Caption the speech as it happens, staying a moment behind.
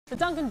The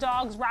Duncan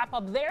Dogs wrap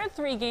up their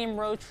 3-game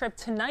road trip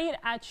tonight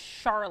at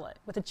Charlotte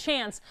with a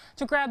chance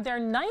to grab their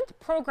 9th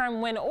program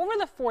win over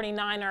the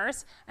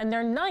 49ers and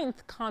their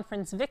 9th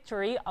conference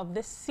victory of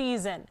this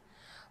season.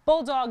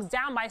 Bulldogs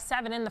down by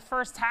 7 in the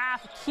first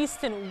half.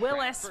 Keaston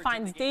Willis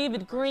finds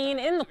David Green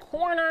in the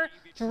corner,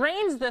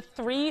 drains the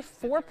 3,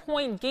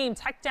 4-point game.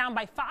 Tech down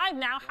by 5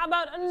 now. How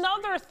about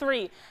another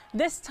 3?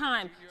 This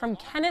time from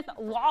Kenneth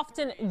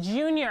Lofton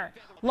Jr.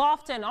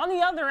 Lofton on the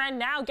other end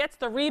now gets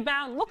the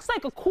rebound. Looks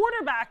like a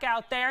quarterback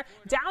out there.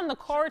 Down the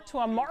court to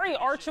Amari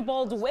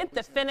Archibald with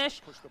the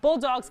finish.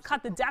 Bulldogs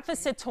cut the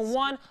deficit to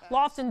 1.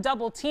 Lofton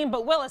double team,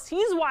 but Willis,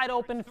 he's wide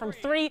open from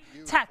 3.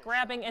 Tech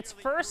grabbing its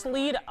first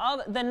lead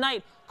of the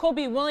night.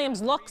 Kobe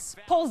Williams looks,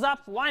 pulls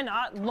up, why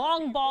not?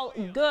 Long ball,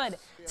 good.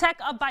 Tech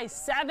up by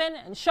 7,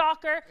 and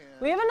shocker,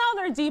 we have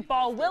another deep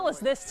ball, Willis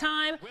this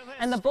time,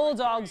 and the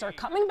Bulldogs are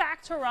coming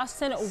back to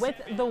Ruston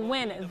with the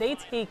win. They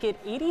take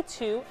it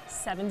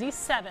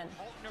 82-77.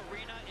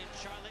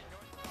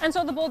 And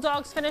so the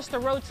Bulldogs finish the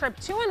road trip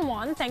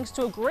 2-1 thanks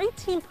to a great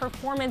team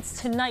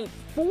performance tonight.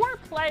 4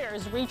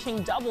 players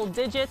reaching double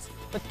digits,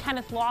 with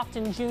Kenneth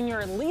Lofton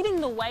Jr. leading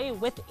the way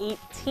with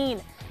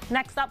 18.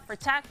 Next up for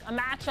Tech, a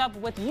matchup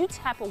with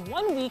UTEP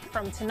 1 week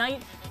from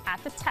tonight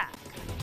at the Tech.